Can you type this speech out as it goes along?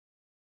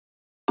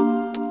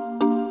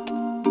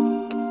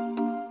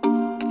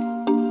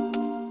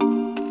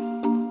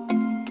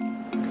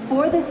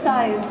the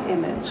science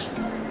image,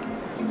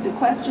 the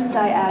questions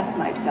I ask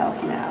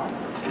myself now: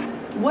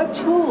 what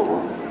tool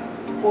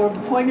or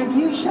point of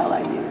view shall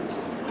I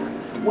use?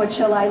 What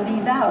shall I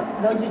leave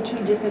out? Those are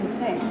two different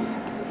things.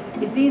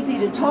 It's easy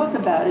to talk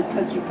about it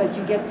but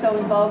you get so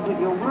involved with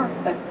your work,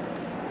 but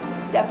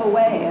step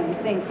away and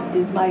think,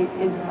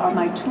 are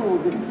my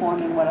tools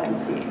informing what I'm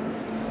seeing?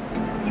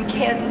 You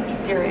can't be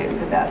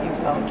serious about your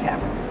phone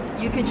cameras.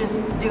 You can just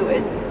do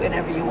it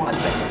whenever you want,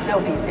 but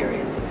don't be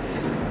serious.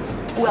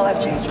 Well,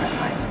 I've changed my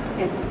mind.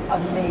 It's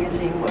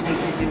amazing what we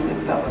can do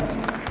with phones.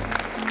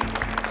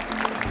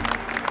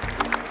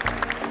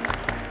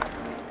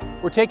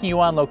 We're taking you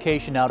on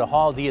location now to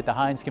Hall D at the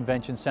Heinz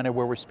Convention Center,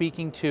 where we're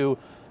speaking to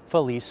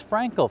Felice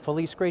Frankel.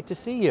 Felice, great to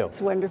see you. It's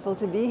wonderful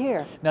to be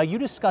here. Now, you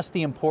discussed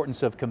the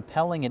importance of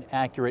compelling and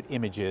accurate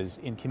images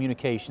in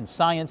communication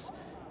science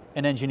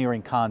and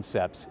engineering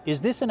concepts. Is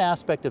this an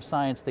aspect of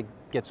science that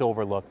gets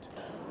overlooked?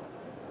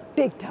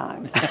 Big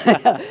time.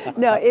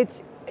 No,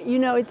 it's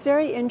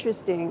very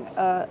interesting.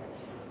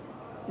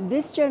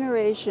 This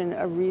generation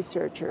of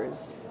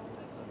researchers,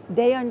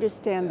 they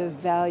understand the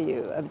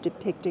value of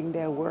depicting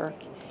their work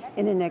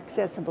in an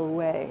accessible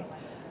way,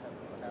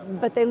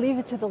 but they leave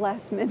it to the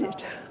last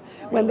minute.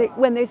 When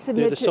they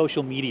submit. They're the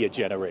social media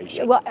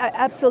generation. Well,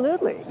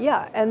 absolutely,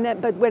 yeah.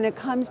 But when it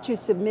comes to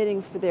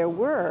submitting for their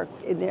work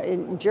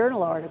in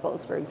journal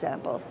articles, for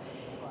example,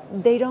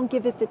 they don't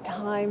give it the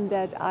time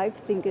that I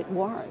think it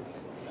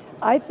warrants.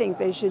 I think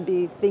they should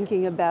be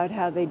thinking about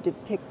how they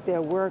depict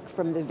their work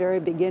from the very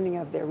beginning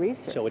of their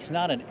research. So it's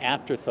not an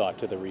afterthought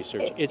to the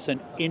research, it's an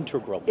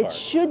integral part. It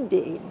should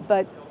be,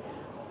 but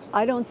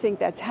I don't think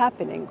that's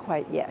happening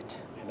quite yet.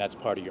 And that's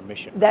part of your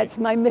mission. That's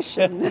right? my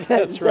mission,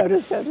 That's so right.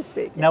 to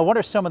speak. Now, what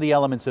are some of the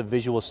elements of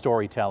visual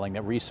storytelling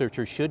that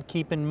researchers should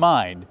keep in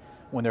mind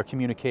when they're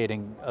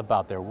communicating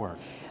about their work?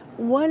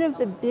 One of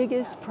the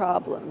biggest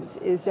problems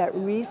is that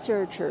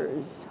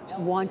researchers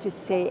want to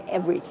say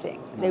everything.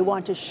 They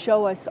want to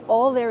show us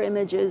all their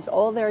images,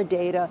 all their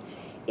data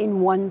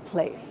in one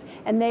place.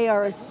 And they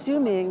are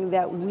assuming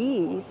that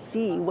we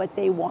see what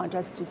they want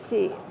us to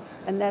see.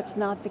 And that's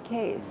not the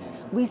case.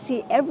 We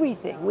see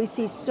everything. We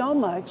see so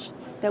much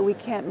that we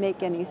can't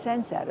make any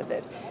sense out of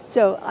it.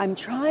 So I'm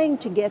trying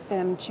to get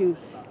them to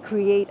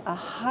create a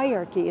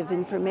hierarchy of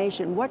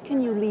information. What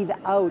can you leave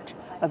out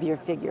of your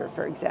figure,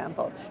 for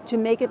example, to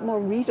make it more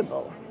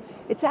readable?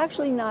 It's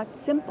actually not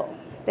simple.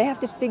 They have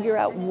to figure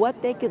out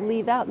what they could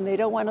leave out, and they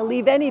don't want to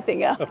leave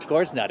anything out. Of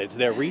course not, it's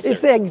their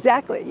research.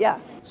 Exactly, yeah.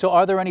 So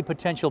are there any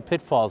potential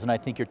pitfalls, and I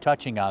think you're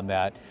touching on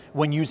that,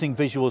 when using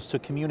visuals to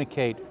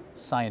communicate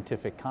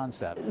scientific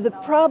concepts? The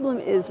problem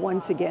is,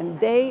 once again,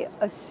 they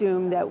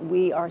assume that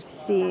we are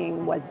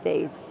seeing what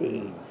they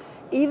see.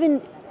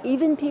 Even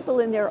people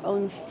in their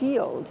own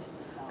field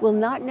will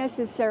not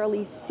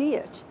necessarily see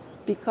it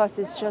because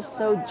it's just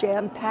so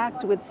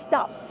jam-packed with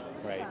stuff.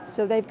 Right.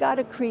 So they've got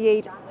to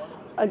create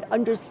an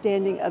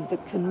understanding of the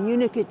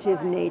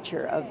communicative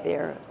nature of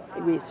their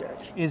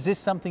research. Is this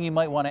something you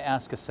might want to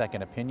ask a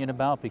second opinion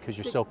about because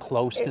you're so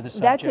close to the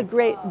subject?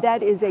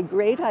 That is a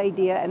great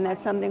idea, and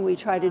that's something we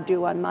try to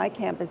do on my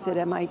campus at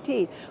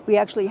MIT. We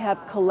actually have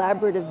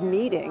collaborative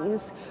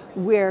meetings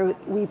where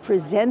we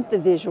present the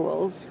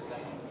visuals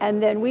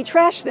and then we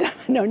trash them.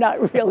 No,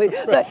 not really.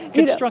 Right. But,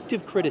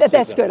 constructive criticism.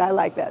 That's good, I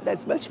like that,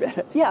 that's much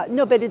better. Yeah,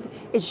 no, but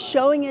it's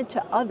showing it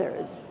to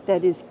others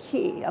that is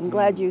key. I'm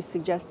glad you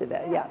suggested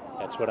that, yeah.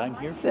 That's what I'm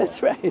here for.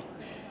 That's right.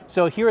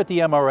 So here at the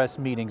MRS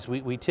meetings,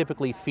 we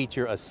typically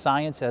feature a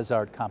science as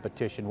art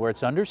competition where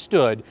it's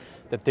understood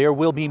that there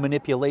will be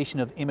manipulation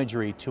of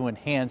imagery to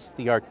enhance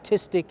the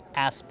artistic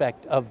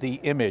aspect of the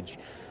image.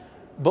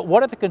 But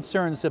what are the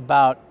concerns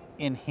about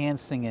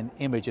enhancing an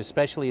image,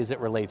 especially as it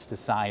relates to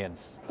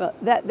science? Well,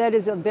 that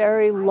is a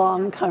very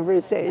long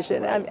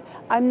conversation. I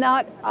am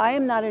not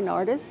an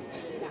artist.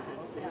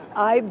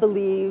 I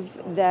believe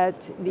that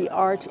the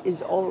art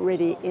is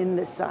already in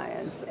the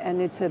science,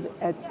 and it's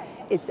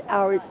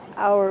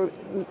our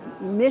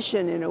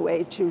mission in a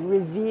way to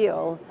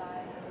reveal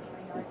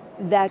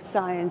that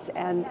science,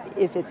 and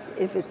if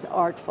it's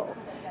artful.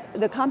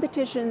 The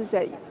competitions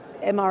that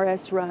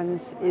MRS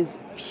runs is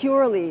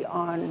purely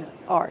on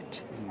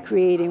art,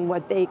 creating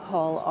what they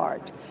call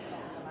art.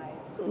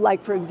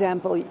 Like, for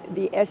example,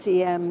 the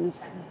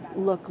SEMs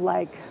look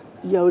like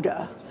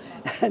Yoda.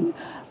 And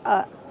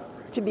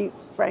to be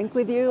frank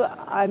with you,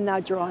 I'm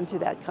not drawn to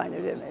that kind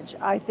of image.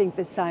 I think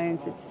the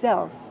science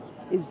itself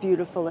is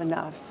beautiful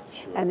enough,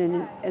 sure.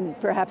 And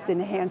perhaps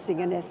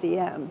enhancing an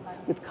SEM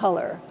with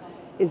color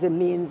is a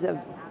means of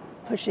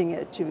pushing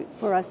it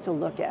for us to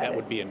look at it. That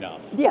would be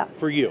enough. Yeah.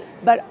 For you.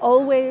 But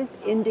always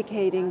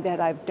indicating that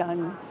I've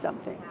done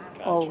something.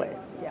 Gotcha.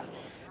 Always, yeah.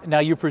 Now,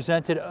 you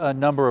presented a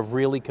number of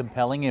really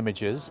compelling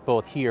images,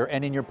 both here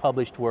and in your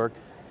published work.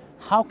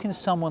 How can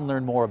someone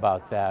learn more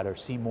about that or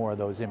see more of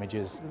those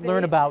images,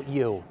 learn about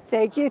you?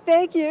 Thank you,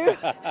 thank you.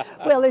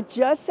 Well, it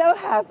just so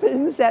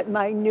happens that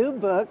my new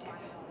book,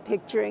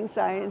 Picturing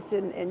Science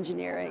and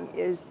Engineering,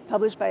 is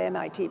published by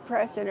MIT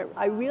Press, and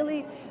I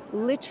really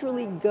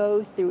literally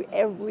go through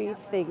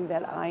everything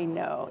that I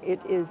know.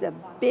 It is a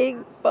big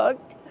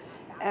book,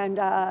 And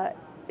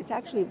it's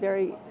actually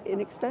very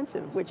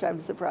inexpensive, which I'm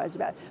surprised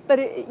about.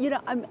 But you know,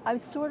 I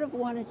sort of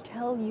want to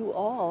tell you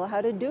all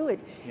how to do it.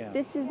 Yeah.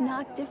 This is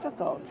not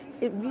difficult.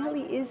 It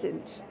really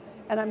isn't.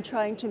 And I'm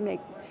trying to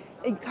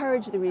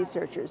encourage the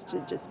researchers to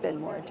just spend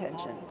more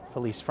attention.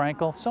 Felice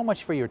Frankel, so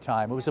much for your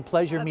time. It was a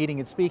pleasure meeting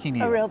and speaking to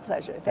you. A real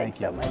pleasure. Thanks Thank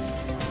so you.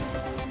 much.